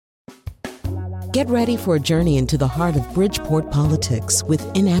Get ready for a journey into the heart of Bridgeport politics with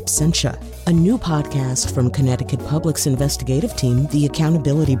In Absentia, a new podcast from Connecticut Public's investigative team, The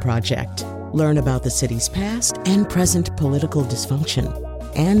Accountability Project. Learn about the city's past and present political dysfunction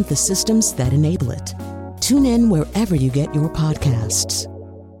and the systems that enable it. Tune in wherever you get your podcasts.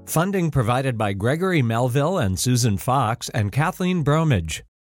 Funding provided by Gregory Melville and Susan Fox and Kathleen Bromage.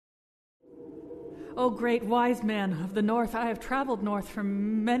 O great wise man of the north, I have traveled north for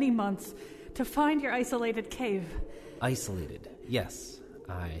many months to find your isolated cave. Isolated, yes.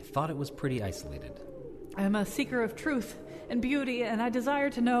 I thought it was pretty isolated. I am a seeker of truth and beauty, and I desire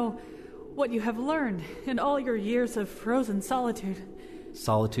to know what you have learned in all your years of frozen solitude.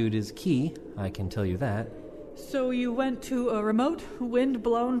 Solitude is key, I can tell you that. So you went to a remote,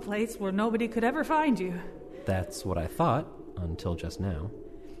 wind-blown place where nobody could ever find you. That's what I thought, until just now.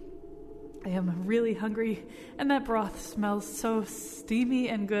 I am really hungry, and that broth smells so steamy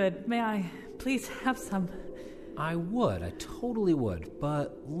and good. May I please have some? I totally would,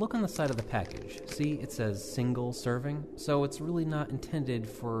 but look on the side of the package. See, it says single serving, so it's really not intended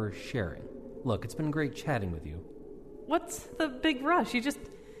for sharing. Look, it's been great chatting with you. What's the big rush? You just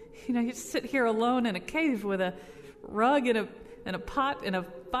sit here alone in a cave with a rug and a pot and a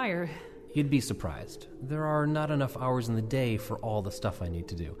fire. You'd be surprised. There are not enough hours in the day for all the stuff I need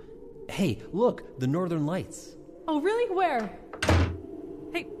to do. Hey, look, the Northern Lights. Oh, really? Where?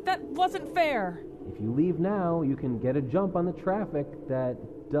 Hey, that wasn't fair. If you leave now, you can get a jump on the traffic that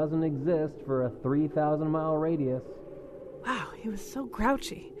doesn't exist for a 3,000-mile radius. Wow, he was so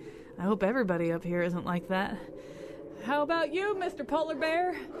grouchy. I hope everybody up here isn't like that. How about you, Mr. Polar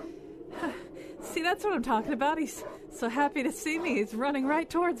Bear? See, that's what I'm talking about. He's so happy to see me. He's running right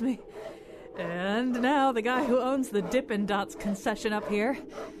towards me. And now the guy who owns the Dippin' Dots concession up here.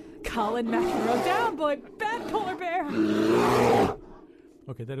 Colin McEnroe, down, boy. Bad Polar Bear.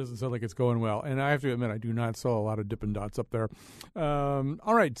 Okay, that doesn't sound like it's going well. And I have to admit, I do not sell a lot of Dippin' Dots up there.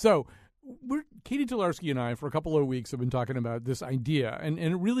 All right, so Katie Tolarski and I, for a couple of weeks, have been talking about this idea. And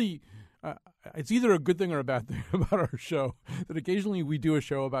it really, it's either a good thing or a bad thing about our show, that occasionally we do a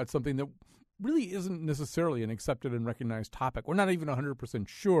show about something that really isn't necessarily an accepted and recognized topic. We're not even 100%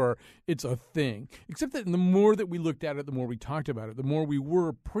 sure it's a thing, except that the more that we looked at it, the more we talked about it, the more we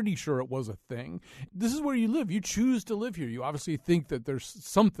were pretty sure it was a thing. This is where you live. You choose to live here. You obviously think that there's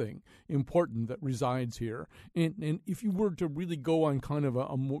something important that resides here. And if you were to really go on kind of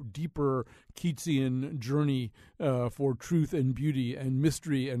a more deeper Keatsian journey for truth and beauty and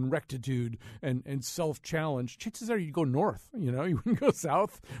mystery and rectitude and self-challenge, chances are you'd go north. You wouldn't go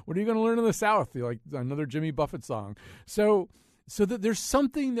south. What are you going to learn in the south? Like another Jimmy Buffett song. So that there's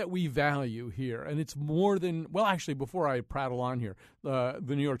something that we value here, and it's more than, well, actually, before I prattle on here, the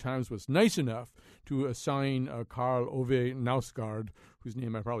New York Times was nice enough to assign Karl Ove Knausgaard, whose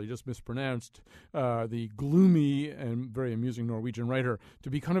name I probably just mispronounced, the gloomy and very amusing Norwegian writer, to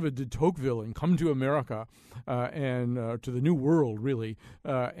be kind of a de Tocqueville and come to America and to the New World, really,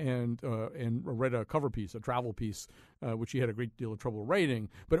 and write a cover piece, a travel piece, which he had a great deal of trouble writing.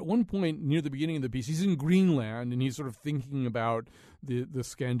 But at one point near the beginning of the piece, he's in Greenland, and he's sort of thinking about the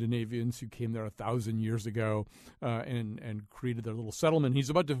Scandinavians who came there 1,000 years ago and created their little settlement. He's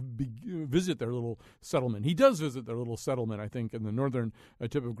about to visit their little settlement. He does visit their little settlement, I think, in the northern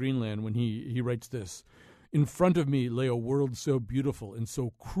tip of Greenland when he writes this. In front of me lay a world so beautiful and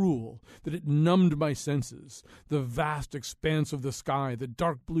so cruel that it numbed my senses. The vast expanse of the sky, the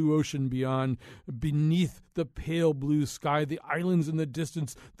dark blue ocean beyond, beneath the pale blue sky, the islands in the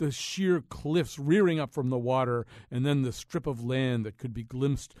distance, the sheer cliffs rearing up from the water, and then the strip of land that could be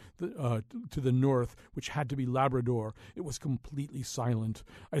glimpsed to the north, which had to be Labrador. It was completely silent.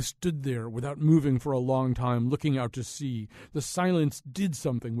 I stood there without moving for a long time, looking out to sea. The silence did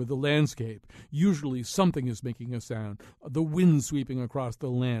something with the landscape. Usually something is making a sound. The wind sweeping across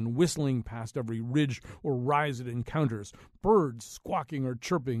the land, whistling past every ridge or rise it encounters. Birds squawking or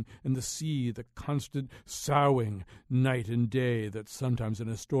chirping, and the sea, the constant soughing night and day that sometimes in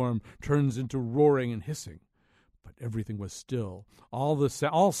a storm turns into roaring and hissing. But everything was still.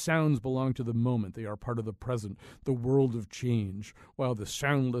 All sounds belong to the moment. They are part of the present, the world of change, while the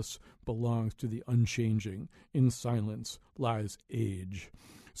soundless belongs to the unchanging. In silence lies age.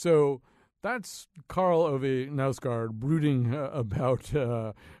 So that's Karl Ove Knausgaard brooding about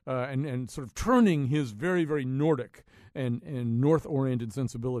and sort of turning his very, very Nordic and North-oriented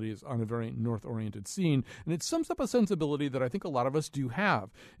sensibilities on a very North-oriented scene. And it sums up a sensibility that I think a lot of us do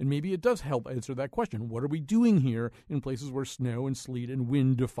have. And maybe it does help answer that question. What are we doing here in places where snow and sleet and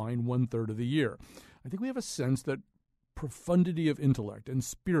wind define 1/3 of the year? I think we have a sense that profundity of intellect and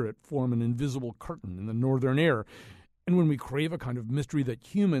spirit form an invisible curtain in the northern air. And when we crave a kind of mystery that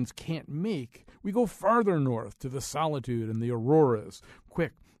humans can't make, we go farther north to the solitude and the auroras.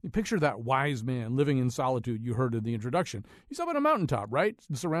 Quick, you picture that wise man living in solitude you heard in the introduction. He's up on a mountaintop, right?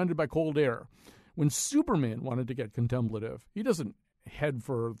 Surrounded by cold air. When Superman wanted to get contemplative, he doesn't head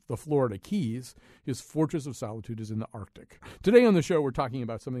for the Florida Keys. His fortress of solitude is in the Arctic. Today on the show, we're talking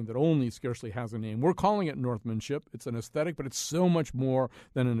about something that only scarcely has a name. We're calling it Northmanship. It's an aesthetic, but it's so much more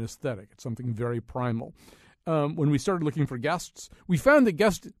than an aesthetic. It's something very primal. When we started looking for guests, we found that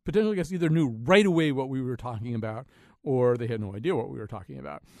potential guests either knew right away what we were talking about or they had no idea what we were talking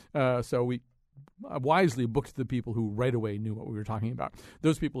about. So we wisely booked the people who right away knew what we were talking about.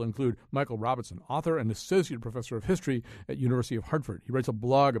 Those people include Michael Robinson, author and associate professor of history at University of Hartford. He writes a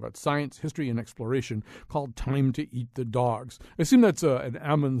blog about science, history, and exploration called Time to Eat the Dogs. I assume that's an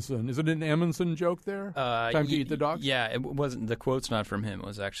Amundsen. Is it an Amundsen joke there? Time to Eat the Dogs? Yeah, it wasn't. The quote's not from him. It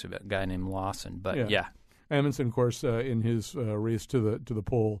was actually a guy named Lawson. But yeah. Amundsen, of course, in his race to the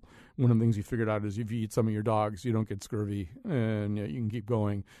pole, one of the things he figured out is if you eat some of your dogs, you don't get scurvy, and you can keep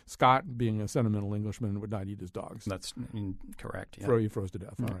going. Scott, being a sentimental Englishman, would not eat his dogs. That's correct. Yeah. He froze to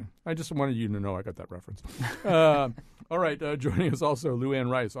death. All right. I just wanted you to know I got that reference. All right. Joining us also, Lou Anne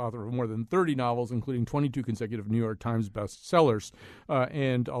Rice, author of more than 30 novels, including 22 consecutive New York Times bestsellers,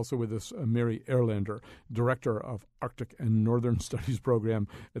 and also with us, Mary Erlander, director of Arctic and Northern Studies program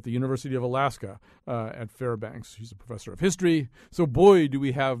at the University of Alaska at Fairbanks. She's a professor of history. So, boy, do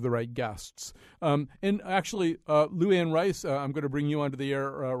we have the right guests. And actually, Lou Anne Rice, I'm going to bring you onto the air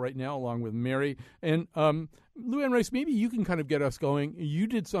right now along with Mary. And Lou Anne Rice, maybe you can kind of get us going. You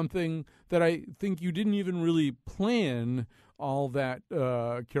did something that I think you didn't even really plan all that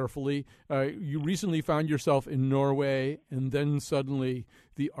carefully. You recently found yourself in Norway, and then suddenly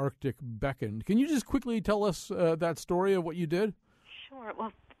the Arctic beckoned. Can you just quickly tell us that story of what you did? Sure.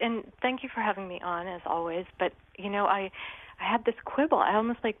 Well, and thank you for having me on, as always. But, I had this quibble. I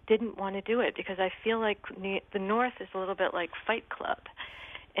almost didn't want to do it because I feel like the North is a little bit like Fight Club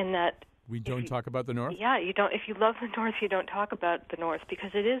in that we don't talk about the North? Yeah, you don't. If you love the North, you don't talk about the North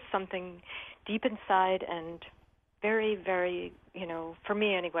because it is something deep inside and very, very, for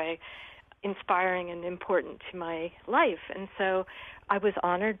me anyway, inspiring and important to my life. And so I was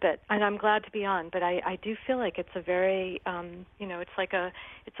honored, and I'm glad to be on, but I do feel like it's a very,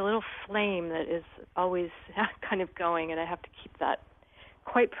 it's a little flame that is always kind of going, and I have to keep that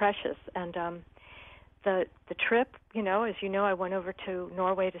quite precious. And the trip, as you know, I went over to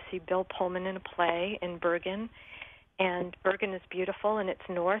Norway to see Bill Pullman in a play in Bergen, and Bergen is beautiful and it's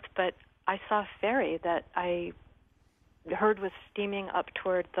north, but I saw a ferry that I heard was steaming up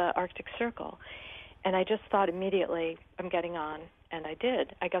toward the Arctic Circle, and I just thought immediately, I'm getting on, and I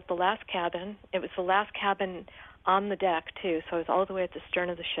did. I got the last cabin. It was the last cabin on the deck, too, so I was all the way at the stern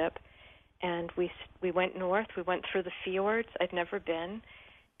of the ship, and we went north. We went through the fjords. I'd never been,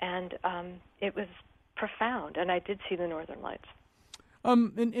 and it was profound, and I did see the Northern Lights.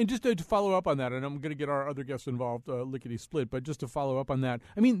 And just to follow up on that, and I'm going to get our other guests involved, lickety-split, but just to follow up on that,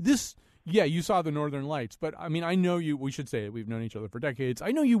 you saw the Northern Lights, but I know you, we should say it, we've known each other for decades.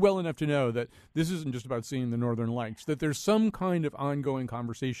 I know you well enough to know that this isn't just about seeing the Northern Lights, that there's some kind of ongoing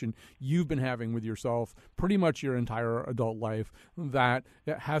conversation you've been having with yourself pretty much your entire adult life that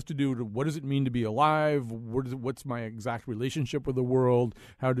has to do with what does it mean to be alive, what's my exact relationship with the world,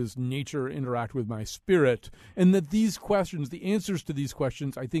 how does nature interact with my spirit, and that these questions, the answers to these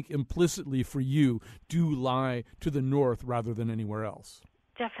questions, I think implicitly for you, do lie to the north rather than anywhere else.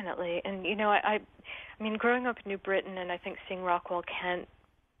 Definitely. And, I growing up in New Britain and I think seeing Rockwell Kent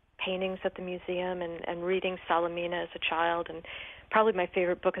paintings at the museum and reading Salamina as a child, and probably my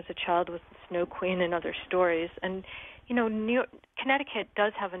favorite book as a child was Snow Queen and Other Stories. And, Connecticut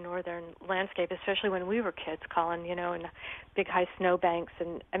does have a northern landscape, especially when we were kids, Colin, and big high snowbanks.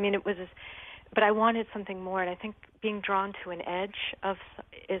 And, but I wanted something more, and I think being drawn to an edge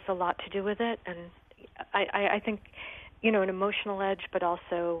is a lot to do with it. And I think an emotional edge, but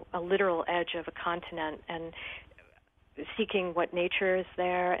also a literal edge of a continent, and seeking what nature is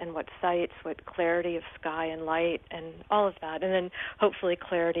there and what sights, what clarity of sky and light and all of that, and then hopefully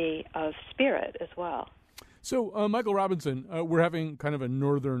clarity of spirit as well. So, Michael Robinson, we're having kind of a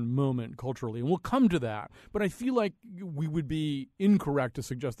northern moment culturally, and we'll come to that. But I feel like we would be incorrect to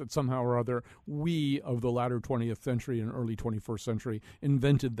suggest that somehow or other we of the latter 20th century and early 21st century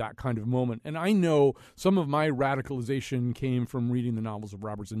invented that kind of moment. And I know some of my radicalization came from reading the novels of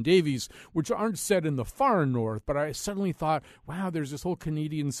Robertson Davies, which aren't set in the far north, but I suddenly thought, wow, there's this whole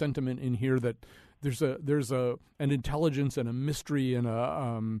Canadian sentiment in here that there's an intelligence and a mystery and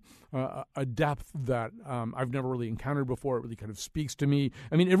a depth that I've never really encountered before. It really kind of speaks to me.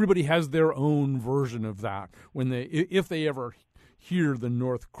 I mean, everybody has their own version of that when if they ever hear the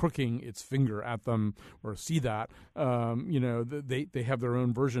North crooking its finger at them or see that, they have their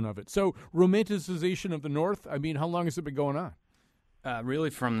own version of it. So romanticization of the North, I mean, how long has it been going on? Really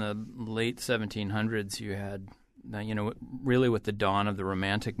from the late 1700s, you had, really with the dawn of the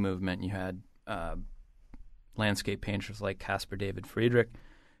Romantic movement, you had landscape painters like Caspar David Friedrich,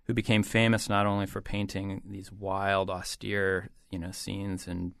 who became famous not only for painting these wild, austere, scenes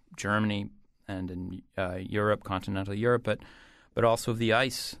in Germany and in Europe, continental Europe, but also of the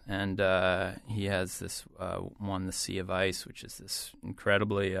ice. And he has this one, The Sea of Ice, which is this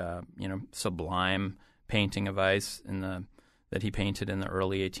incredibly, sublime painting of ice that he painted in the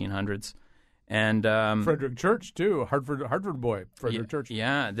early 1800s. And Frederick Church too, Hartford boy, Frederick Church.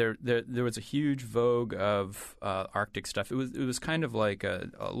 Yeah, there was a huge vogue of Arctic stuff. It was kind of like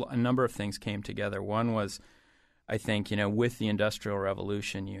a number of things came together. One was, I think, with the Industrial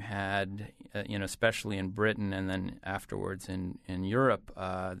Revolution, you had, especially in Britain and then afterwards in Europe,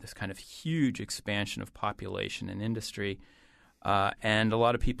 this kind of huge expansion of population and industry. And a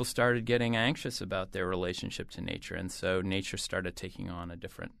lot of people started getting anxious about their relationship to nature. And so nature started taking on a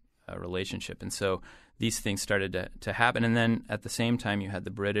different relationship. And so these things started to happen. And then at the same time, you had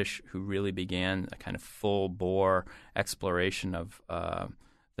the British who really began a kind of full-bore exploration of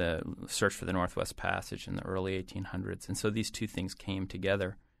the search for the Northwest Passage in the early 1800s. And so these two things came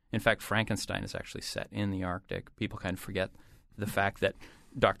together. In fact, Frankenstein is actually set in the Arctic. People kind of forget the fact that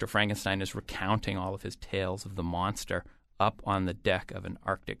Dr. Frankenstein is recounting all of his tales of the monster up on the deck of an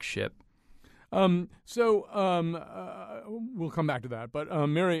Arctic ship. We'll come back to that. But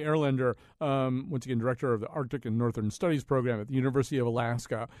Mary Erlander, once again, director of the Arctic and Northern Studies program at the University of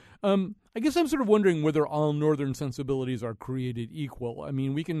Alaska. I guess I'm sort of wondering whether all northern sensibilities are created equal. I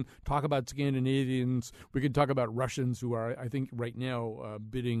mean, we can talk about Scandinavians. We can talk about Russians who are, I think, right now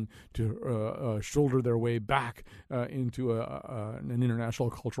bidding to shoulder their way back into an international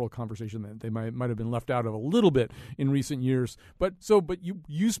cultural conversation that they might have been left out of a little bit in recent years. But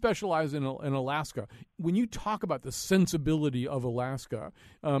you specialize in Alaska. When you talk about the sensibility of Alaska,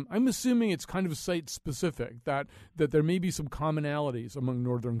 I'm assuming it's kind of site-specific, that there may be some commonalities among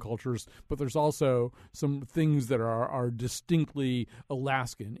northern cultures, but there's also some things that are distinctly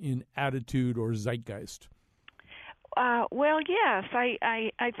Alaskan in attitude or zeitgeist. Well, yes,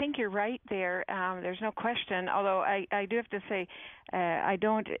 I think you're right there. There's no question, although I do have to say I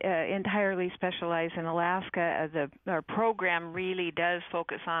don't entirely specialize in Alaska. Our program really does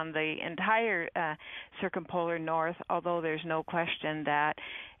focus on the entire circumpolar north, although there's no question that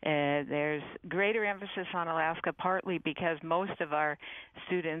there's greater emphasis on Alaska, partly because most of our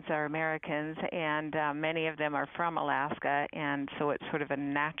students are Americans and many of them are from Alaska, and so it's sort of a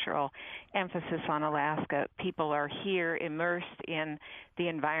natural emphasis on Alaska. People are here immersed in the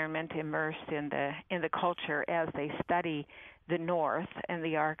environment, immersed in the culture as they study the North and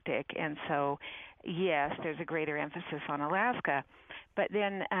the Arctic, and so yes, there's a greater emphasis on Alaska. But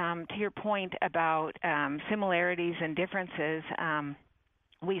then to your point about similarities and differences,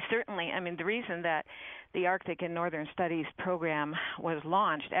 we certainly, the reason that the Arctic and Northern Studies program was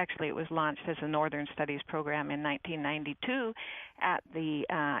launched, actually it was launched as a Northern Studies program in 1992 at the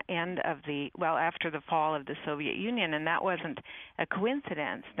end of after the fall of the Soviet Union, and that wasn't a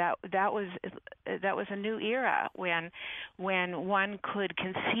coincidence. That was a new era when one could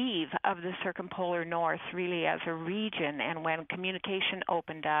conceive of the circumpolar north really as a region, and when communication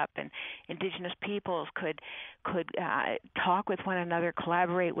opened up and indigenous peoples could talk with one another,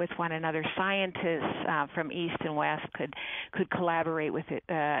 collaborate with one another. Scientists from east and west could collaborate with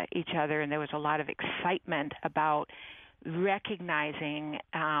each other, and there was a lot of excitement about recognizing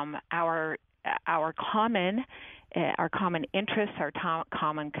our common interests, our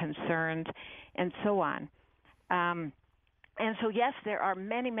common concerns, and so on. And so, yes, there are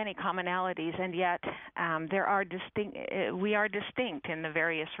many, many commonalities, and yet there are we are distinct in the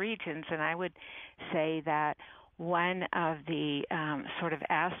various regions. And I would say that one of the sort of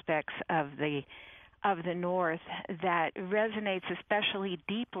aspects of the North that resonates especially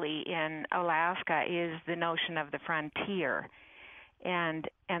deeply in Alaska is the notion of the frontier, and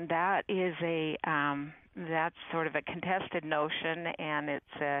that is that's sort of a contested notion, and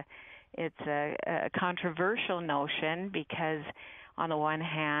it's a controversial notion because on the one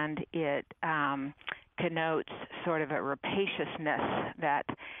hand it connotes sort of a rapaciousness that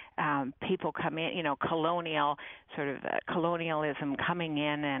people come in, colonialism coming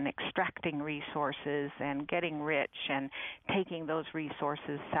in and extracting resources and getting rich and taking those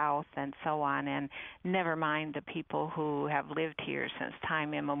resources south and so on, and never mind the people who have lived here since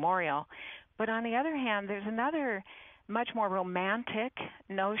time immemorial. But on the other hand, there's another much more romantic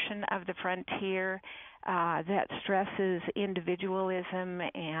notion of the frontier that stresses individualism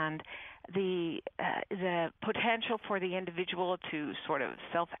and the potential for the individual to sort of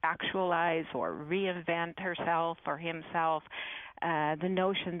self-actualize or reinvent herself or himself, the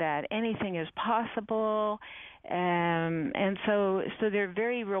notion that anything is possible, and so they're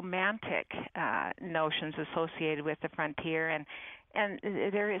very romantic notions associated with the frontier, and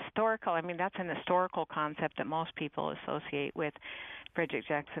they're historical. I mean, that's an historical concept that most people associate with Frederick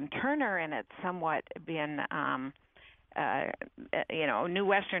Jackson Turner, and it's somewhat been, New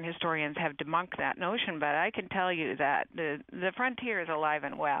Western historians have debunked that notion, but I can tell you that the frontier is alive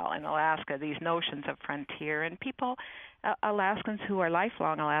and well in Alaska, these notions of frontier, and people, Alaskans who are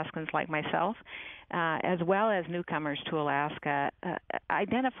lifelong Alaskans like myself, as well as newcomers to Alaska,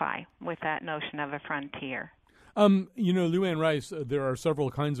 identify with that notion of a frontier. Lou Anne Rice, there are several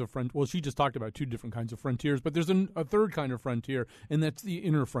kinds of well, she just talked about two different kinds of frontiers, but there's a third kind of frontier, and that's the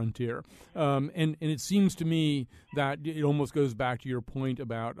inner frontier. And it seems to me that it almost goes back to your point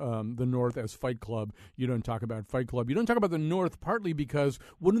about the North as Fight Club. You don't talk about Fight Club. You don't talk about the North partly because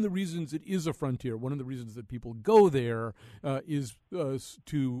one of the reasons it is a frontier, one of the reasons that people go there is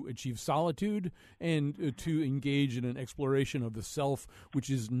to achieve solitude and to engage in an exploration of the self, which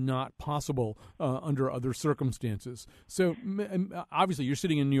is not possible under other circumstances. So obviously you're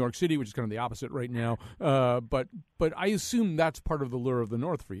sitting in New York City, which is kind of the opposite right now, but I assume that's part of the lure of the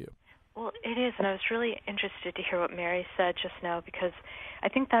North for you. Well, it is, and I was really interested to hear what Mary said just now, because I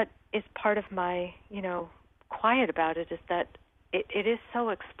think that is part of my, quiet about it, is that it is so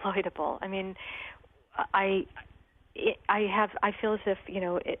exploitable. I mean, I feel as if,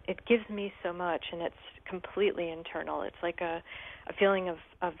 it gives me so much, and it's completely internal. It's like a feeling of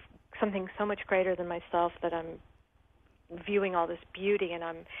something so much greater than myself, that I'm viewing all this beauty, and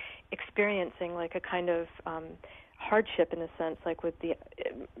I'm experiencing like a kind of hardship in a sense, like with the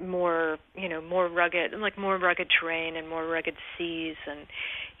more rugged terrain and more rugged seas, and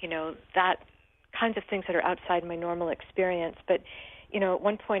that kinds of things that are outside my normal experience. But at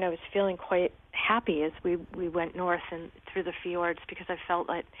one point I was feeling quite happy as we went north and through the fjords, because I felt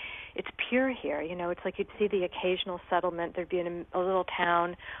like it's pure here. It's like you'd see the occasional settlement. There'd be a little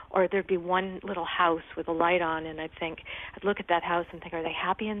town, or there'd be one little house with a light on, and I'd look at that house and think, are they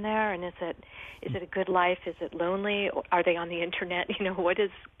happy in there? And is it a good life? Is it lonely? Or are they on the internet? What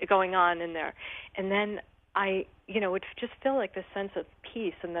is going on in there? And then I would just feel like this sense of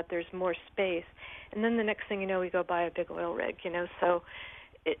peace, and that there's more space. And then the next thing you know, we go by a big oil rig, so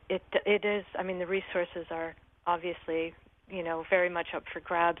it is, I mean, the resources are obviously, very much up for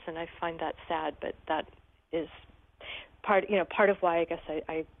grabs, and I find that sad, but that is part of why I guess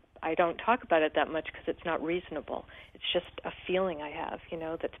I don't talk about it that much, because it's not reasonable. It's just a feeling I have,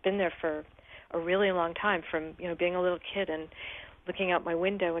 that's been there for a really long time, from, being a little kid and looking out my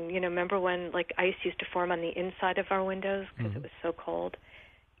window. And, remember when, like, ice used to form on the inside of our windows because it was so cold?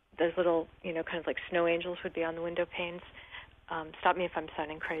 Those little, kind of like snow angels would be on the window panes. Stop me if I'm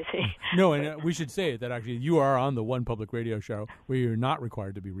sounding crazy. No, and we should say that actually you are on the one public radio show where you're not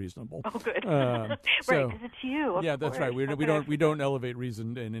required to be reasonable. Oh, good. Right, because it's you. Yeah, that's right. We don't elevate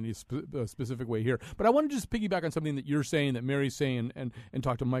reason in any specific way here. But I want to just piggyback on something that you're saying, that Mary's saying, and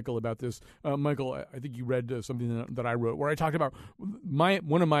talk to Michael about this. Michael, I think you read something that I wrote where I talked about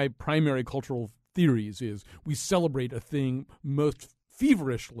one of my primary cultural theories is we celebrate a thing most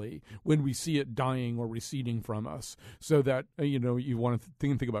feverishly when we see it dying or receding from us, so that you want to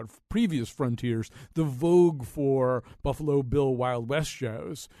think about previous frontiers. The vogue for Buffalo Bill Wild West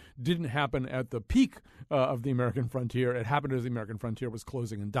shows didn't happen at the peak of the American frontier. It happened as the American frontier was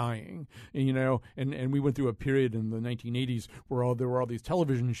closing and dying, and we went through a period in the 1980s where there were all these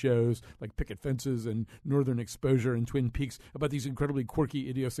television shows like Picket Fences and Northern Exposure and Twin Peaks about these incredibly quirky,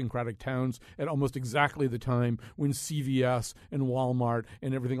 idiosyncratic towns at almost exactly the time when CVS and Walmart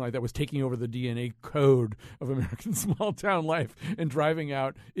and everything like that was taking over the DNA code of American small town life and driving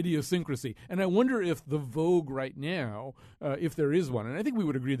out idiosyncrasy. And I wonder if the vogue right now, if there is one, and I think we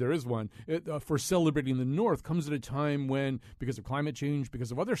would agree there is one, for celebrating the North comes at a time when, because of climate change, because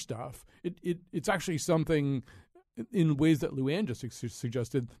of other stuff, it's actually something in ways that Lou Anne just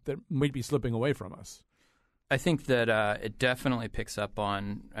suggested that might be slipping away from us. I think that it definitely picks up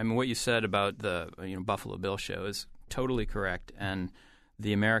on, what you said about the Buffalo Bill show is totally correct, and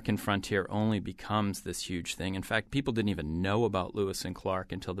the American frontier only becomes this huge thing. In fact, people didn't even know about Lewis and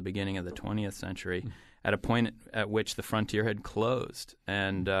Clark until the beginning of the 20th century, at a point at which the frontier had closed.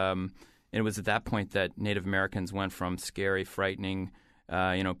 And it was at that point that Native Americans went from scary, frightening,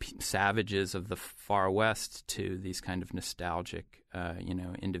 savages of the far West to these kind of nostalgic,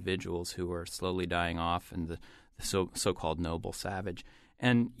 individuals who were slowly dying off, and the so-called noble savage.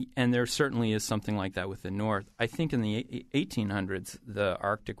 And there certainly is something like that with the North. I think in the 1800s, the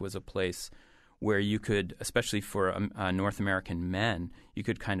Arctic was a place where you could, especially for North American men, you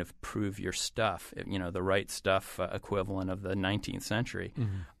could kind of prove your stuff, the right stuff equivalent of the 19th century.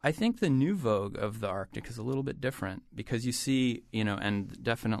 Mm-hmm. I think the new vogue of the Arctic is a little bit different because you see, and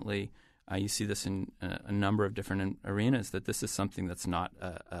definitely you see this in a number of different arenas, that this is something that's not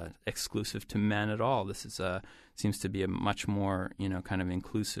exclusive to men at all. This is seems to be a much more, kind of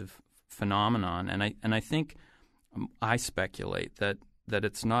inclusive phenomenon. And I think I speculate that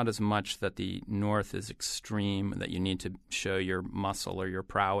it's not as much that the North is extreme, that you need to show your muscle or your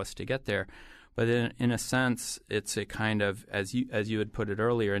prowess to get there, but in a sense, it's a kind of, as you had put it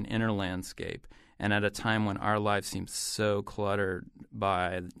earlier, an inner landscape. And at a time when our lives seem so cluttered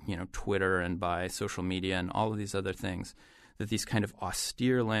by, Twitter and by social media and all of these other things, that these kind of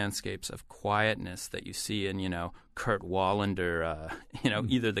austere landscapes of quietness that you see in, Kurt Wallander,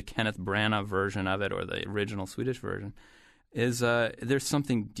 either the Kenneth Branagh version of it or the original Swedish version, is there's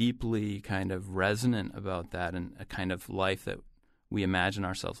something deeply kind of resonant about that, and a kind of life that we imagine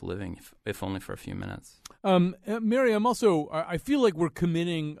ourselves living, if only for a few minutes. Mary, I feel like we're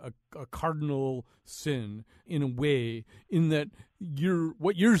committing a cardinal sin in a way, in that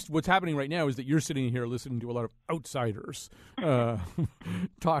what's happening right now is that you're sitting here listening to a lot of outsiders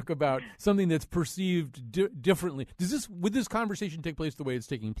talk about something that's perceived differently. Would this conversation take place the way it's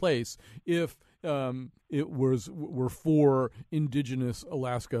taking place if it were for indigenous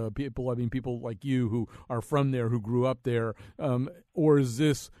Alaska people? I mean, people like you who are from there, who grew up there, or is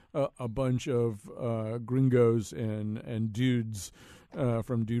this a bunch of gringos and dudes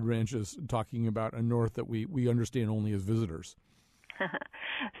from dude ranches talking about a North that we understand only as visitors?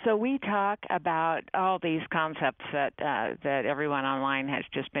 So we talk about all these concepts that everyone online has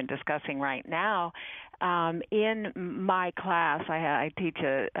just been discussing right now. In my class, I teach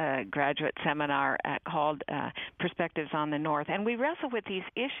a graduate seminar called Perspectives on the North, and we wrestle with these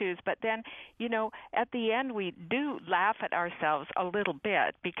issues, but then, at the end we do laugh at ourselves a little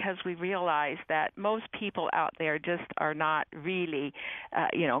bit, because we realize that most people out there just are not really,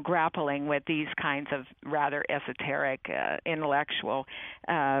 grappling with these kinds of rather esoteric, intellectual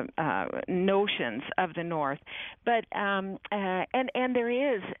notions of the North. But and there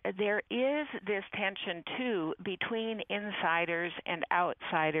is this tension too between insiders and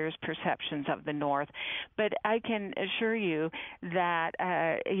outsiders' perceptions of the North. But I can assure you that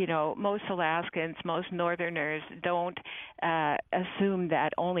most Alaskans, most Northerners don't assume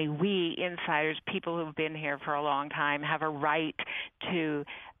that only we insiders, people who've been here for a long time, have a right to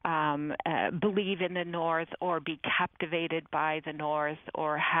believe in the North or be captivated by the North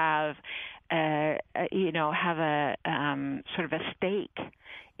or have a sort of a stake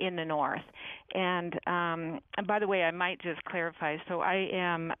in the North. And by the way, I might just clarify. So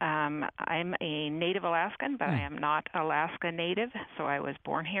I'm a native Alaskan, but I am not Alaska native. So I was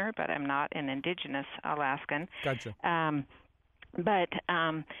born here, but I'm not an indigenous Alaskan. Gotcha. But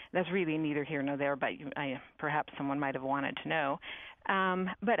that's really neither here nor there, but perhaps someone might have wanted to know.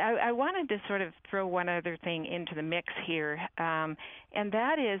 But I wanted to sort of throw one other thing into the mix here, and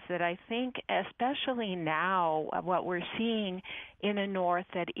that is that I think especially now what we're seeing in a North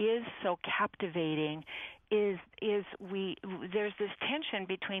that is so captivating is there's this tension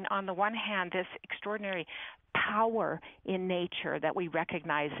between, on the one hand, this extraordinary power in nature that we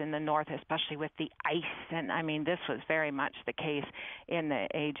recognize in the North, especially with the ice. And I mean, this was very much the case in the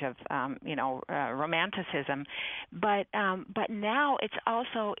age of Romanticism. But now it's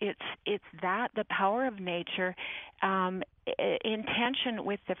also it's that the power of nature in tension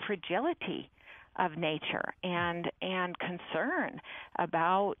with the fragility of nature and concern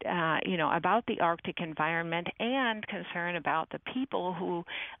about the Arctic environment, and concern about the people who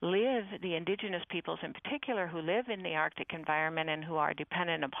live, the indigenous peoples in particular, who live in the Arctic environment and who are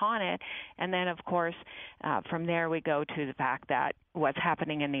dependent upon it. And then, of course, from there we go to the fact that what's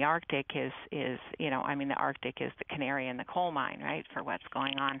happening in the Arctic is the Arctic is the canary in the coal mine, right, for what's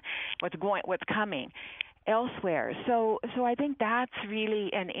going on, what's coming elsewhere. So I think that's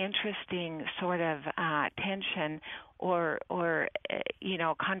really an interesting sort of tension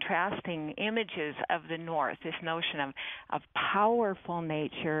contrasting images of the North, this notion of powerful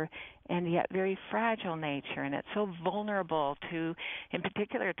nature and yet very fragile nature, and it's so vulnerable to, in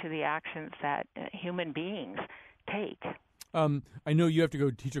particular, to the actions that human beings take. I know you have to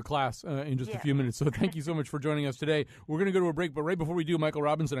go teach a class in just a few minutes, so thank you so much for joining us today. We're going to go to a break, but right before we do, Michael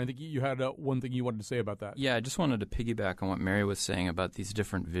Robinson, I think you had one thing you wanted to say about that. Yeah, I just wanted to piggyback on what Mary was saying about these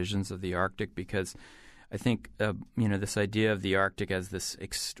different visions of the Arctic, because I think this idea of the Arctic as this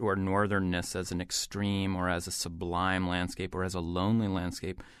or northernness as an extreme or as a sublime landscape or as a lonely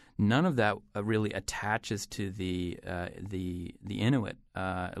landscape, none of that really attaches to the Inuit,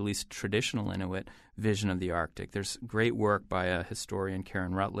 at least traditional Inuit vision of the Arctic. There's great work by a historian,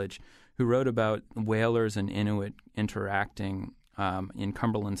 Karen Rutledge, who wrote about whalers and Inuit interacting in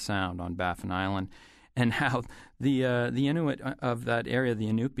Cumberland Sound on Baffin Island, and how the Inuit of that area, the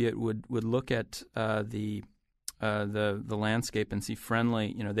Inupiat, would look at the landscape and see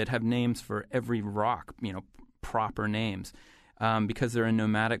friendly. They'd have names for every rock, proper names. Because they're a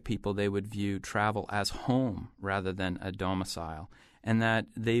nomadic people, they would view travel as home rather than a domicile, and that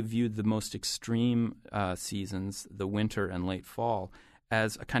they viewed the most extreme seasons, the winter and late fall,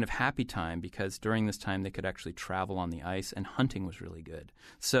 as a kind of happy time, because during this time they could actually travel on the ice, and hunting was really good.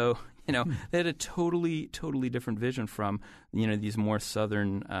 So, they had a totally different vision from, these more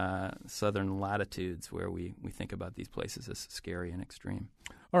southern latitudes where we think about these places as scary and extreme.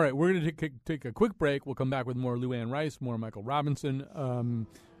 All right, we're going to take a quick break. We'll come back with more Lou Anne Rice, more Michael Robinson.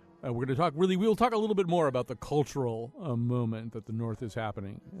 We're going to talk we'll talk a little bit more about the cultural moment that the North is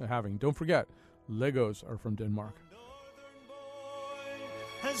having. Don't forget, Legos are from Denmark.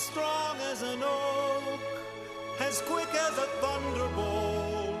 As strong as an oak, as quick as a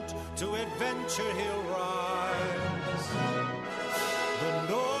thunderbolt, to adventure he'll rise. The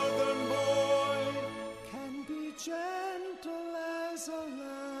northern boy can be gentle as a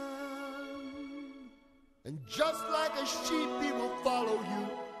lamb, and just like a sheep he will follow you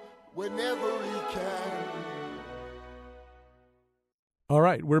whenever he can. All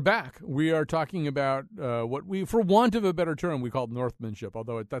right, we're back. We are talking about what we, for want of a better term, we call Northmanship,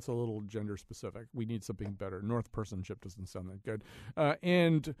 although that's a little gender specific. We need something better. Northpersonship doesn't sound that good.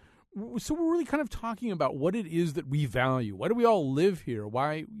 And so we're really kind of talking about what it is that we value. Why do we all live here?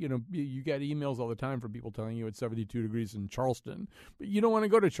 Why, you get emails all the time from people telling you it's 72 degrees in Charleston, but you don't want to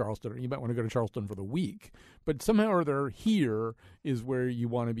go to Charleston, or you might want to go to Charleston for the week. But somehow or other, here is where you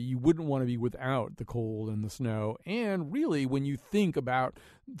want to be. You wouldn't want to be without the cold and the snow. And really, when you think about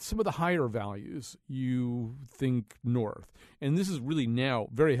some of the higher values, you think north. And this is really now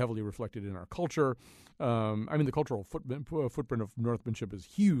very heavily reflected in our culture. The cultural footprint of Northmanship is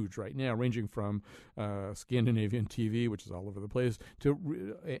huge right now, ranging from Scandinavian TV, which is all over the place,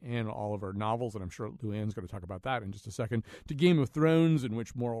 and all of our novels, and I'm sure Lou Anne's going to talk about that in just a second, to Game of Thrones, in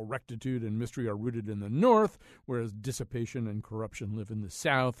which moral rectitude and mystery are rooted in the North, whereas dissipation and corruption live in the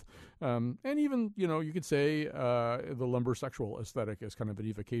South. And even, you could say the lumbersexual aesthetic is kind of an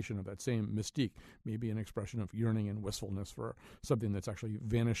evocation of that same mystique, maybe an expression of yearning and wistfulness for something that's actually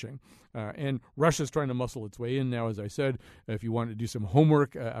vanishing. And Russia's trying to muscle its way in now, as I said. If you want to do some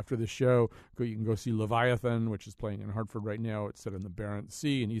homework after this show, you can go see Leviathan, which is playing in Hartford right now. It's set in the Barents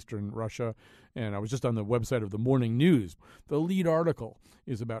Sea in eastern Russia. And I was just on the website of the Morning News. The lead article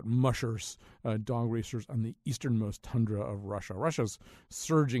is about mushers, dog racers on the easternmost tundra of Russia. Russia's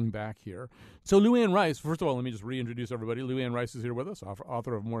surging back here. So Lou Anne Rice, first of all, let me just reintroduce everybody. Lou Anne Rice is here with us,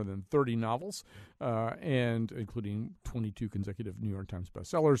 author of more than 30 novels, and including 22 consecutive New York Times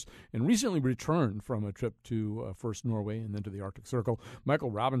bestsellers, and recently returned from a trip to first Norway and then to the Arctic Circle.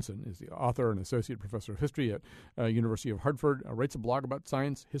 Michael Robinson is the author and associate professor of history at University of Hartford, writes a blog about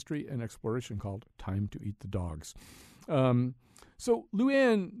science, history, and exploration called Time to Eat the Dogs. So, Lou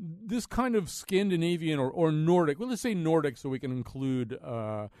Anne, this kind of Scandinavian or Nordic, well, let's say Nordic so we can include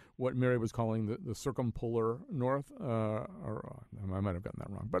what Mary was calling the circumpolar north, or I might have gotten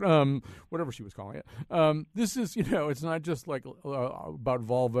that wrong, but whatever she was calling it. This is, it's not just like about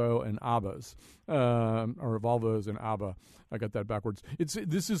Volvo and Abbas, or Volvos and ABBA. I got that backwards.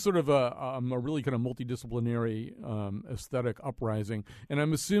 This is sort of a really kind of multidisciplinary aesthetic uprising, and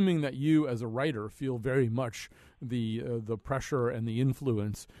I'm assuming that you, as a writer, feel very much the pressure and the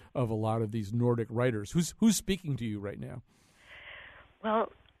influence of a lot of these Nordic writers. Who's speaking to you right now?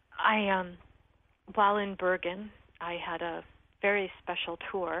 Well, while in Bergen, I had a very special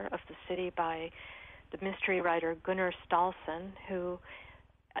tour of the city by the mystery writer Gunnar Staalsen, who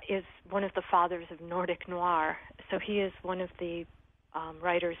is one of the fathers of Nordic noir. So he is one of the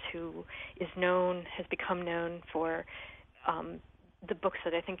writers who has become known for the books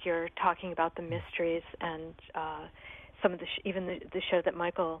that I think you're talking about, the mysteries, and some of the even the show that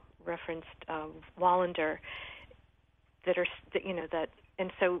Michael referenced, Wallander, that are that.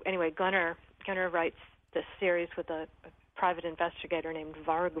 And so anyway, Gunnar writes this series with a private investigator named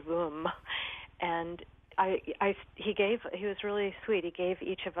Varg Veum, and he was really sweet. He gave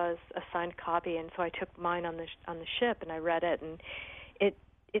each of us a signed copy, and so I took mine on the ship and I read it, and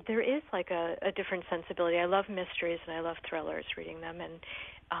there is like a different sensibility. I love mysteries and I love thrillers, reading them, and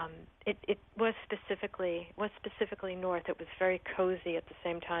it was specifically North. It was very cozy at the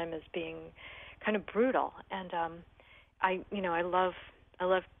same time as being kind of brutal, and I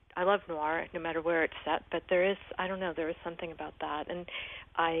love noir no matter where it's set, but there is something about that. And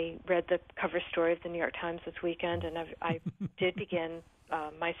I read the cover story of the New York Times this weekend, and I did begin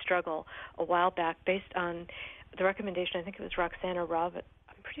my struggle a while back based on the recommendation. I think it was Roxana Robinson.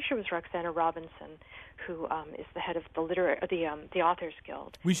 I'm pretty sure it was Roxana Robinson, who is the head of the Authors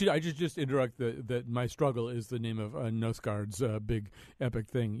Guild. I just interrupt that My Struggle is the name of Nosgard's big epic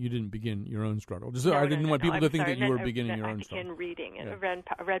thing. You didn't begin your own struggle. I didn't want people to think that you were beginning your own struggle. I began reading, and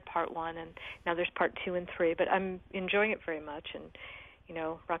I read part 1, and now there's part 2 and 3. But I'm enjoying it very much, and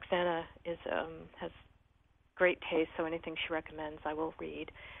Roxana has great taste, so anything she recommends, I will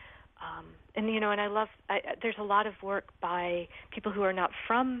read. And I love. There's a lot of work by people who are not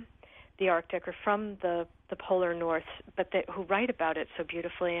from the Arctic or from the polar north, but who write about it so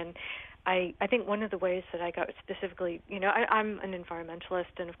beautifully. And I think one of the ways that I got specifically, I'm an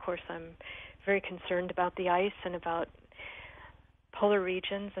environmentalist, and of course I'm very concerned about the ice and about polar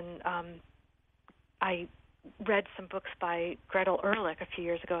regions. And I read some books by Gretel Ehrlich a few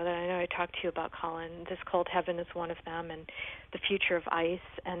years ago that I know I talked to you about, Colin. This Cold Heaven is one of them, and The Future of Ice.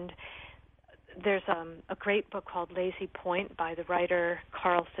 And there's a great book called Lazy Point by the writer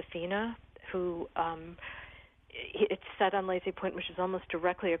Carl Safina, who it's set on Lazy Point, which is almost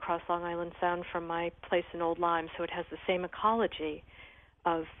directly across Long Island Sound from my place in Old Lyme, so it has the same ecology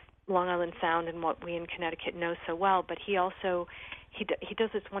of Long Island Sound and what we in Connecticut know so well. But he also he does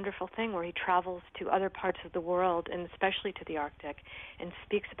this wonderful thing where he travels to other parts of the world, and especially to the Arctic, and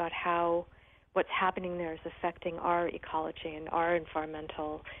speaks about how what's happening there is affecting our ecology and our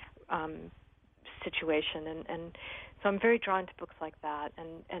environmental situation. And so I'm very drawn to books like that.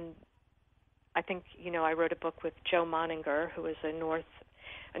 And I think, I wrote a book with Joe Moninger, who is a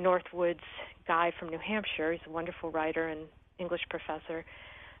Northwoods guy from New Hampshire. He's a wonderful writer and English professor,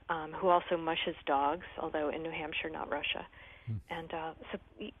 who also mushes dogs, although in New Hampshire, not Russia. And so,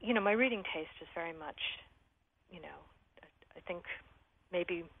 my reading taste is very much, I think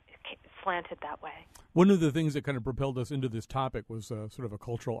maybe slanted that way. One of the things that kind of propelled us into this topic was sort of a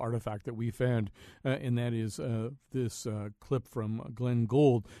cultural artifact that we found, and that is this clip from Glenn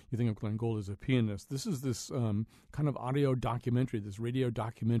Gould. You think of Glenn Gould as a pianist. This is this kind of audio documentary, this radio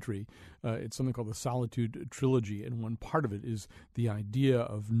documentary. It's something called the Solitude Trilogy, and one part of it is the idea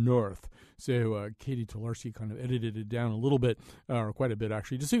of North. So Katie Tolarski kind of edited it down a little bit, or quite a bit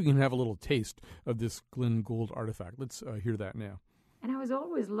actually, just so you can have a little taste of this Glenn Gould artifact. Let's hear that now. And I was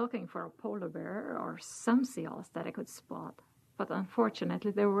always looking for a polar bear or some seals that I could spot, but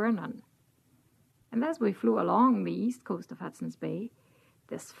unfortunately there were none. And as we flew along the east coast of Hudson's Bay,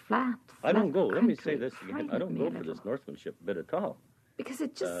 this flat I don't go, let me say this again, I don't go for this northmanship bit at all. Because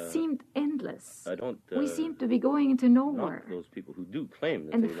it just seemed endless. I don't. We seemed to be going into nowhere. Not those people who do claim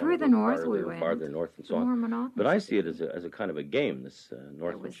that and they the further north we went, farther north and so on. But I see it as a kind of a game, this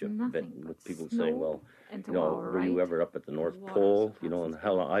northmanship bit, with people saying, well, were you ever up at the North Pole? And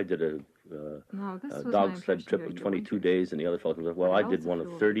how long I did a dog sled trip of 22 days, and the other fellow comes up, well, I did one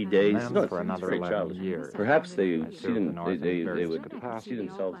of 30 days. For another 11 years. Perhaps they would see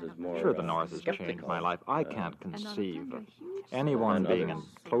themselves as more. Sure, the North has changed my life. I can't conceive of anyone being in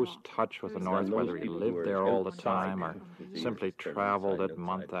close touch with the North, whether he lived there all the time or simply traveled it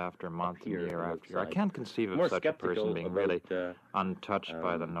month after month and year after year. I can't conceive of such a person being really untouched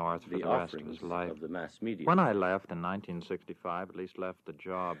by the North for the rest of his life. When I left in 1965, at least left the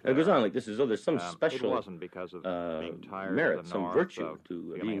job. It goes on like this, as though there's some special it wasn't because of being tired merit, of the some North, virtue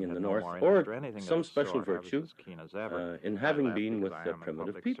to being in the North, or some special virtue in having been with the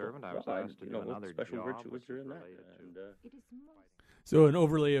primitive people. What special virtue was there in that? So an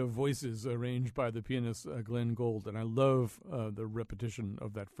overlay of voices arranged by the pianist Glenn Gould, and I love the repetition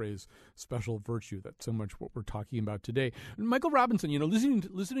of that phrase, special virtue. That's so much what we're talking about today. And Michael Robinson,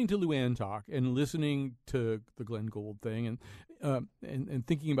 listening to Luann talk and listening to the Glenn Gould thing and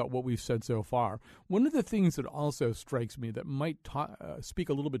thinking about what we've said so far, one of the things that also strikes me that might speak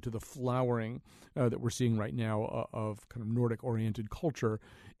a little bit to the flowering that we're seeing right now of kind of Nordic-oriented culture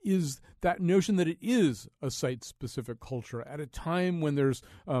is that notion that it is a site-specific culture at a time time when there's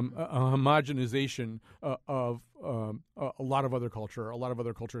a homogenization of a lot of other culture. A lot of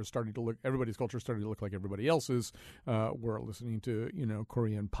other culture is starting to look. Everybody's culture is starting to look like everybody else's. We're listening to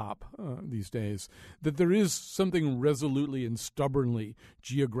Korean pop these days. That there is something resolutely and stubbornly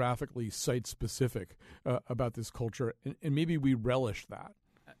geographically site specific about this culture, and maybe we relish that.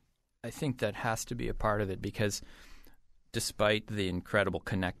 I think that has to be a part of it because despite the incredible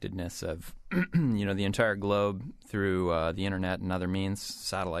connectedness of the entire globe through the internet and other means,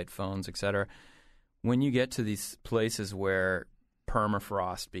 satellite phones, et cetera, when you get to these places where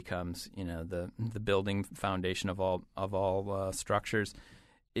permafrost becomes the building foundation of all structures,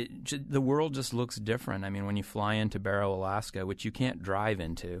 the world just looks different. I mean, when you fly into Barrow, Alaska, which you can't drive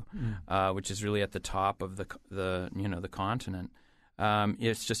into, which is really at the top of the continent,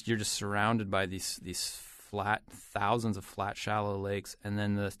 it's just you're just surrounded by these flat, thousands of flat, shallow lakes, and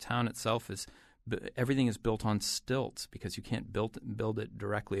then the town itself everything is built on stilts because you can't build it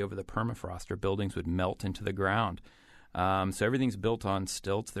directly over the permafrost, or buildings would melt into the ground. So everything's built on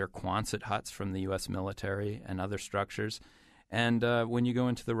stilts. They're Quonset huts from the U.S. military and other structures. And when you go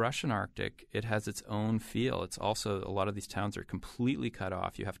into the Russian Arctic, it has its own feel. It's also, a lot of these towns are completely cut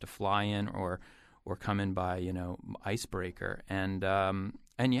off. You have to fly in or come in by icebreaker, and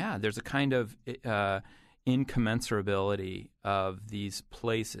there's a kind of incommensurability of these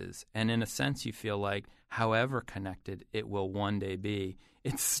places, and in a sense, you feel like however connected it will one day be,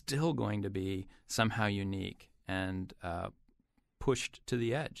 it's still going to be somehow unique and pushed to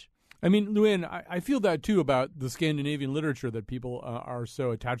the edge. I mean, Luann, I feel that too about the Scandinavian literature that people are so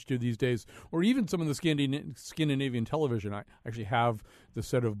attached to these days, or even some of the Scandinavian television. I actually have the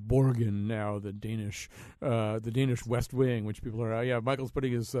set of Borgen now, the Danish West Wing, which people are, Michael's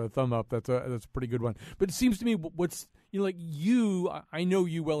putting his thumb up. That's a pretty good one. But it seems to me what's I know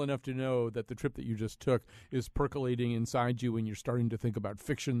you well enough to know that the trip that you just took is percolating inside you, and you're starting to think about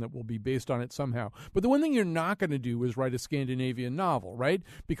fiction that will be based on it somehow. But the one thing you're not going to do is write a Scandinavian novel, right?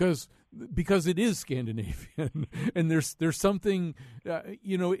 Because it is Scandinavian, and there's something,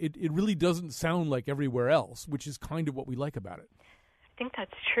 it really doesn't sound like everywhere else, which is kind of what we like about it. I think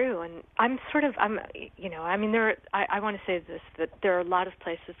that's true, and I want to say this, that there are a lot of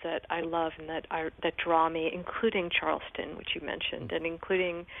places that I love and that draw me, including Charleston, which you mentioned, and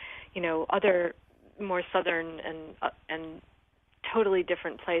including, other more southern and totally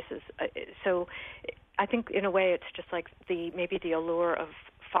different places. So I think in a way it's just like maybe the allure of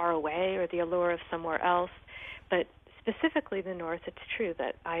far away or the allure of somewhere else, but specifically the North, it's true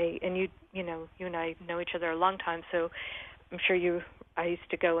that you and I know each other a long time, so I'm sure I used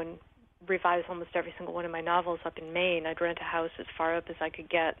to go and revise almost every single one of my novels up in Maine. I'd rent a house as far up as I could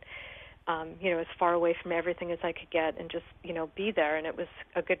get, as far away from everything as I could get, and just, be there. And it was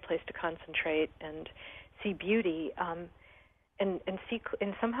a good place to concentrate and see beauty, and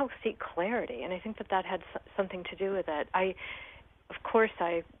somehow seek clarity. And I think that had something to do with it. Of course,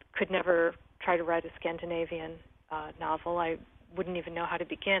 I could never try to write a Scandinavian novel. I wouldn't even know how to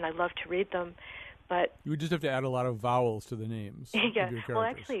begin. I love to read them. But you would just have to add a lot of vowels to the names. Yeah. Of your characters. Well,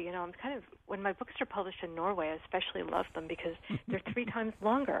 actually, I'm kind of, when my books are published in Norway, I especially love them because they're 3 times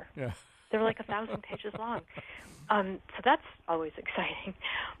longer. Yeah. They're like 1,000 pages long. So that's always exciting.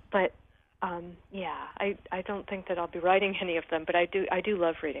 But I don't think that I'll be writing any of them, but I do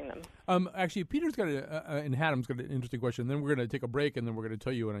love reading them. Actually, Peter's got and Adam's got an interesting question. Then we're going to take a break, and then we're going to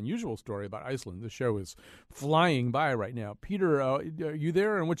tell you an unusual story about Iceland. The show is flying by right now. Peter, are you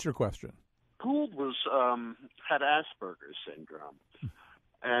there? And what's your question? Gould had Asperger's syndrome,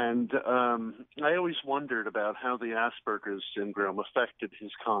 and I always wondered about how the Asperger's syndrome affected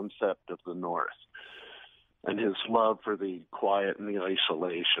his concept of the North and his love for the quiet and the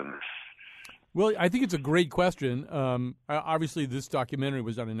isolation. Well, I think it's a great question. Obviously, this documentary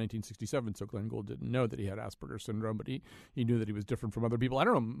was done in 1967, so Glenn Gould didn't know that he had Asperger's syndrome, but he knew that he was different from other people. I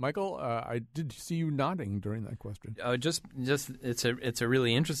don't know, Michael. I did see you nodding during that question. Just it's a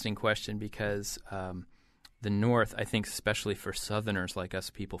really interesting question because the North, I think, especially for Southerners like us,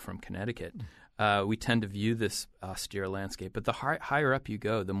 people from Connecticut, we tend to view this austere landscape. But the higher up you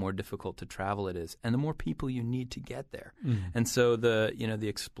go, the more difficult to travel it is, and the more people you need to get there. Mm. And so the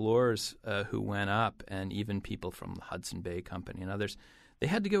explorers who went up, and even people from the Hudson Bay Company and others, they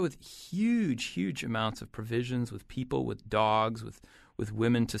had to go with huge amounts of provisions, with people, with dogs, with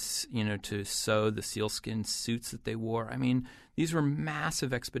women to sew the sealskin suits that they wore. I mean, these were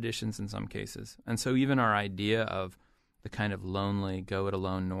massive expeditions in some cases. And so even our idea of the kind of lonely, go it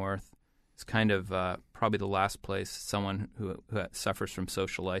alone north is kind of probably the last place someone who suffers from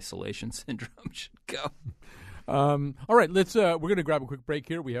social isolation syndrome should go. All right, let's. We're going to grab a quick break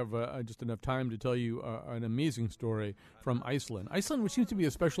here. We have just enough time to tell you an amazing story from Iceland. Iceland, which seems to be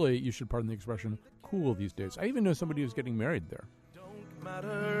especially, you should pardon the expression, cool these days. I even know somebody who's getting married there. Don't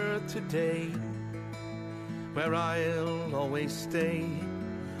matter today, where I'll always stay,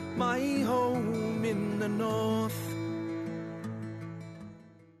 my home in the north.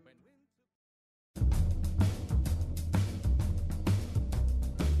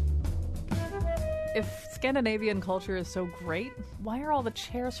 If Scandinavian culture is so great, why are all the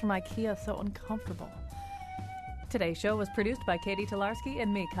chairs from IKEA so uncomfortable? Today's show was produced by Katie Tolarski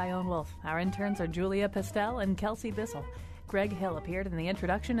and me, Kyone Wolf. Our interns are Julia Pestel and Kelsey Bissell. Greg Hill appeared in the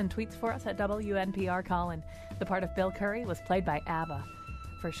introduction and tweets for us at WNPR Colin. The part of Bill Curry was played by ABBA.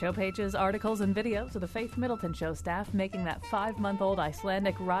 For show pages, articles, and videos of the Faith Middleton Show staff making that 5-month-old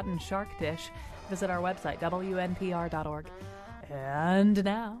Icelandic rotten shark dish, visit our website, WNPR.org. And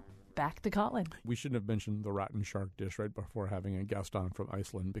now, back to Colin. We shouldn't have mentioned the rotten shark dish right before having a guest on from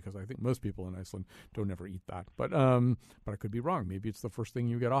Iceland, because I think most people in Iceland don't ever eat that. But I could be wrong. Maybe it's the first thing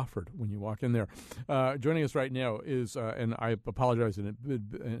you get offered when you walk in there. Joining us right now is, and I apologize in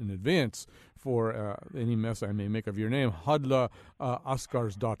advance for any mess I may make of your name, Hadla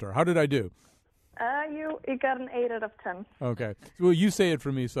Askarsdottir. How did I do? You got an 8 out of 10. Okay. Well, you say it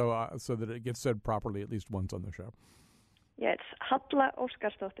for me so that it gets said properly at least once on the show. Yeah, it's Halla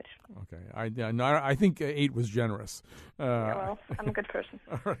Óskarsdóttir. Okay, I think 8 was generous. Yeah, well, I'm a good person.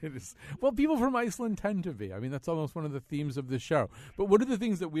 All right. Well, people from Iceland tend to be. I mean, that's almost one of the themes of this show. But one of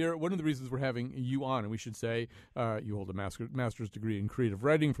the reasons we're having you on, and we should say, you hold a master's degree in creative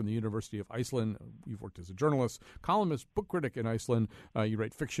writing from the University of Iceland. You've worked as a journalist, columnist, book critic in Iceland. You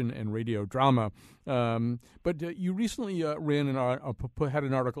write fiction and radio drama. But you recently had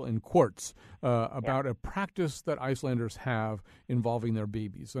an article in Quartz about a practice that Icelanders have involving their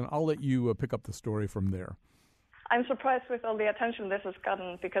babies. And I'll let you pick up the story from there. I'm surprised with all the attention this has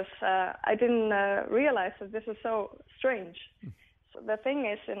gotten, because I didn't realize that this is so strange. So the thing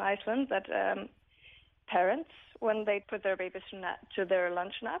is in Iceland that parents, when they put their babies to their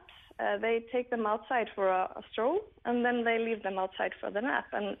lunch naps, they take them outside for a stroll, and then they leave them outside for the nap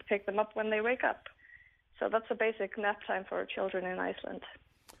and pick them up when they wake up. So that's a basic nap time for children in Iceland.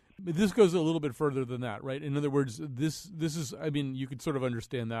 But this goes a little bit further than that, right? In other words, this is, I mean, you could sort of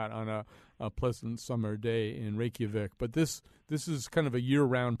understand that on a pleasant summer day in Reykjavik, but this is kind of a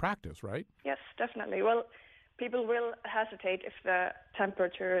year-round practice, right? Yes, definitely. Well, people will hesitate if the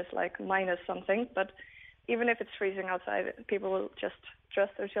temperature is like minus something, but even if it's freezing outside, people will just dress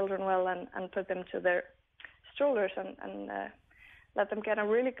their children well and put them to their strollers and let them get a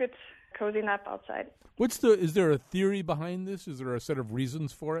really good cozy nap outside. Is there a theory behind this? Is there a set of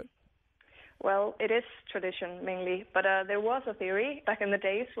reasons for it? Well, it is tradition mainly, but there was a theory back in the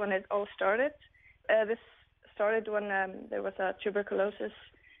days when it all started. This started when there was a tuberculosis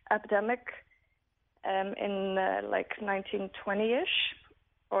epidemic in like 1920-ish,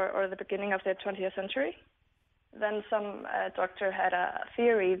 or the beginning of the 20th century. Then some doctor had a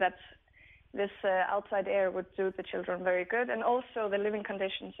theory that this outside air would do the children very good, and also the living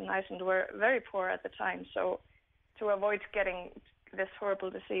conditions in Iceland were very poor at the time. So to avoid getting this horrible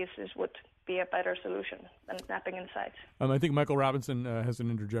disease, this would be a better solution than napping inside. I think Michael Robinson has an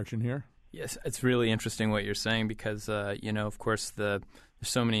interjection here. Yes, it's really interesting what you're saying because, of course, there's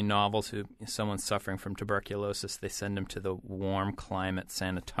so many novels who someone's suffering from tuberculosis, they send them to the warm climate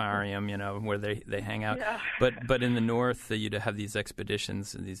sanitarium, where they hang out. Yeah. But in the north, you'd have these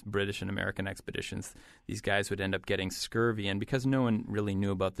expeditions, these British and American expeditions. These guys would end up getting scurvy, and because no one really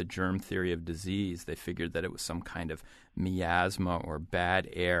knew about the germ theory of disease, they figured that it was some kind of miasma or bad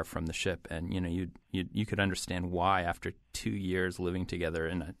air from the ship. And you could understand why after 2 years living together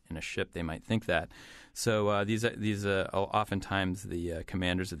in a ship they might think that. So these oftentimes the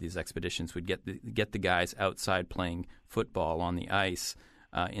commanders of these expeditions would get the guys outside playing football on the ice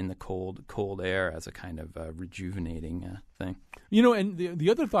in the cold air as a kind of rejuvenating thing. And the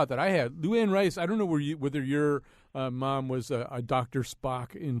other thought that I had, Luann Rice, I don't know whether your mom was a Dr.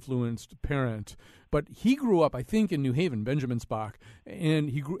 Spock-influenced parent, but he grew up, I think, in New Haven, Benjamin Spock, and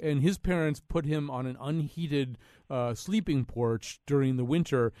his parents put him on an unheated sleeping porch during the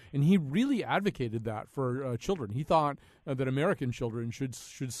winter, and he really advocated that for children. He thought that American children should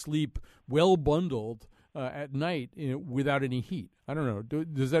sleep well bundled at night without any heat. I don't know.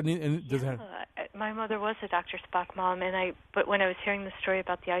 Does that mean? My mother was a Dr. Spock mom, but when I was hearing the story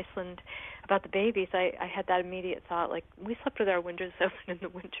about the Iceland, about the babies, I had that immediate thought, like, we slept with our windows open in the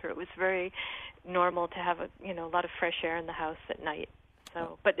winter. It was very normal to have a lot of fresh air in the house at night.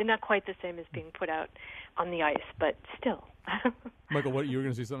 So, but not quite the same as being put out on the ice, but still. Michael, what, you were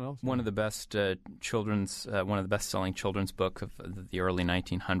going to say something else? One of the best one of the best-selling children's book of the early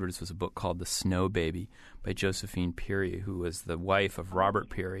 1900s was a book called The Snow Baby by Josephine Peary, who was the wife of Robert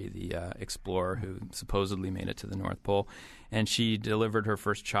Peary, the explorer who supposedly made it to the North Pole. And she delivered her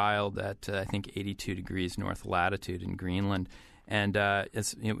first child at, I think, 82 degrees north latitude in Greenland. And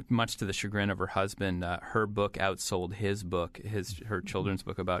much to the chagrin of her husband, her book outsold his book, her children's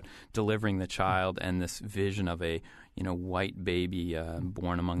book about delivering the child and this vision of a white baby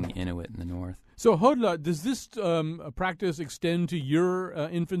born among the Inuit in the north. So, Hodla, does this practice extend to your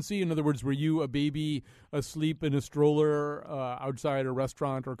infancy? In other words, were you a baby asleep in a stroller outside a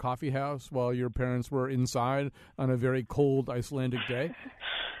restaurant or coffee house while your parents were inside on a very cold Icelandic day?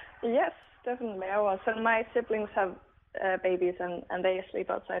 Yes, definitely I was. And my siblings have babies, and they sleep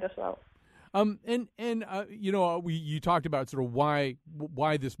outside as well. You talked about sort of why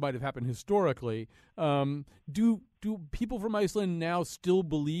this might have happened historically. Do people from Iceland now still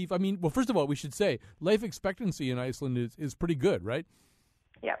believe? I mean, well, first of all, we should say life expectancy in Iceland is pretty good, right?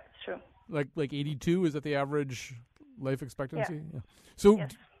 Yeah, true. Like 82, is that the average life expectancy? Yeah. So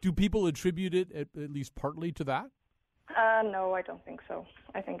yes. Do people attribute it at least partly to that? No, I don't think so.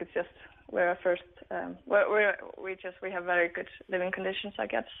 I think it's just we're a first. We have very good living conditions, I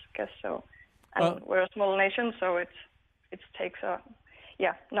guess so. And we're a small nation, so it takes a.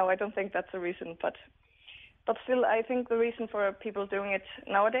 Yeah, no, I don't think that's a reason, but still, I think the reason for people doing it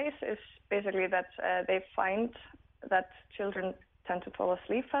nowadays is basically that they find that children tend to fall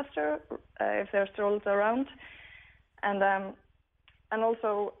asleep faster if they're strolled around, and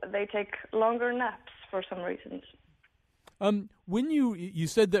also they take longer naps for some reasons. When you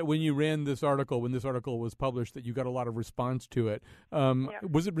said that when you ran this article, when this article was published, that you got a lot of response to it.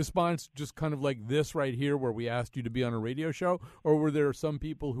 Was it response just kind of like this right here, where we asked you to be on a radio show, or were there some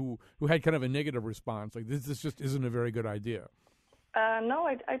people who had kind of a negative response, like this just isn't a very good idea? No,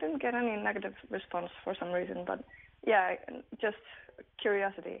 I didn't get any negative response for some reason, but yeah, just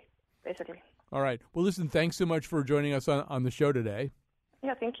curiosity, basically. All right. Well, listen, thanks so much for joining us on the show today.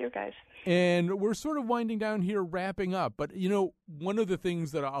 Yeah, thank you, guys. And we're sort of winding down here, wrapping up. But, one of the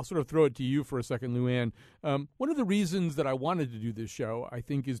things that I'll sort of throw it to you for a second, Luann, one of the reasons that I wanted to do this show, I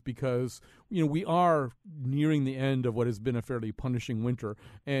think, is because, we are nearing the end of what has been a fairly punishing winter.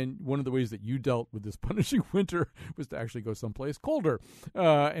 And one of the ways that you dealt with this punishing winter was to actually go someplace colder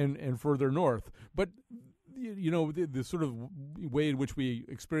and further north. But the sort of way in which we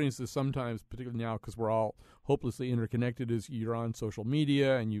experience this sometimes, particularly now because we're all hopelessly interconnected, is you're on social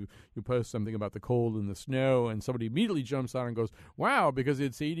media and you post something about the cold and the snow, and somebody immediately jumps on and goes, wow, because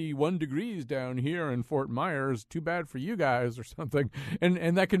it's 81 degrees down here in Fort Myers, too bad for you guys, or something.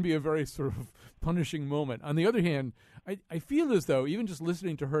 And that can be a very sort of punishing moment. On the other hand, I feel as though, even just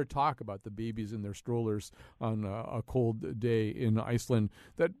listening to her talk about the babies in their strollers on a cold day in Iceland,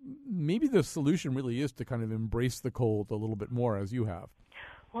 that maybe the solution really is to kind of embrace the cold a little bit more, as you have.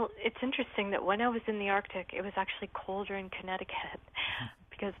 Well, it's interesting that when I was in the Arctic, it was actually colder in Connecticut,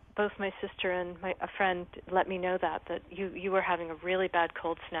 because both my sister and a friend let me know that you were having a really bad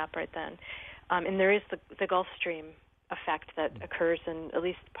cold snap right then. And there is the Gulf Stream effect that occurs in at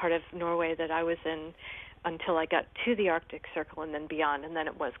least part of Norway that I was in until I got to the Arctic Circle and then beyond, and then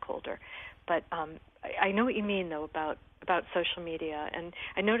it was colder. But I know what you mean, though, about social media. And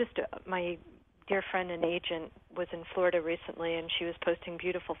I noticed my dear friend and agent was in Florida recently, and she was posting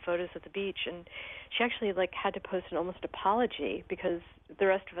beautiful photos of the beach, and she actually had to post an almost apology because the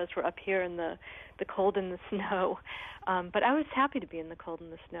rest of us were up here in the cold and the snow. But I was happy to be in the cold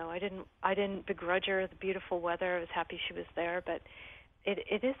and the snow. I didn't begrudge her the beautiful weather. I was happy she was there, but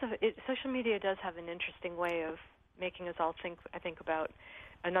social media does have an interesting way of making us all think about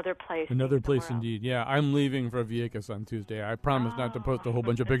another place. Another place, indeed. Yeah, I'm leaving for Vieques on Tuesday. I promise not to post a whole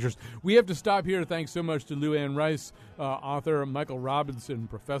bunch of pictures. We have to stop here. Thanks so much to Luann Rice, author, Michael Robinson,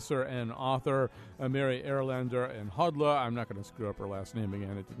 professor and author, Mary Erlander, and Hodla. I'm not going to screw up her last name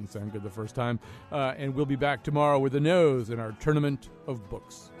again. It didn't sound good the first time. And we'll be back tomorrow with a nose in our tournament of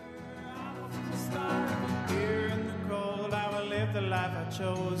books. The life I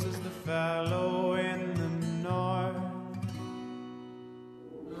chose is the fellow in the north.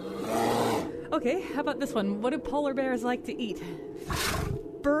 Okay, how about this one? What do polar bears like to eat?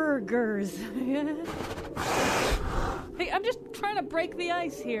 Burgers. Hey, I'm just trying to break the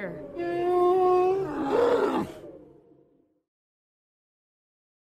ice here.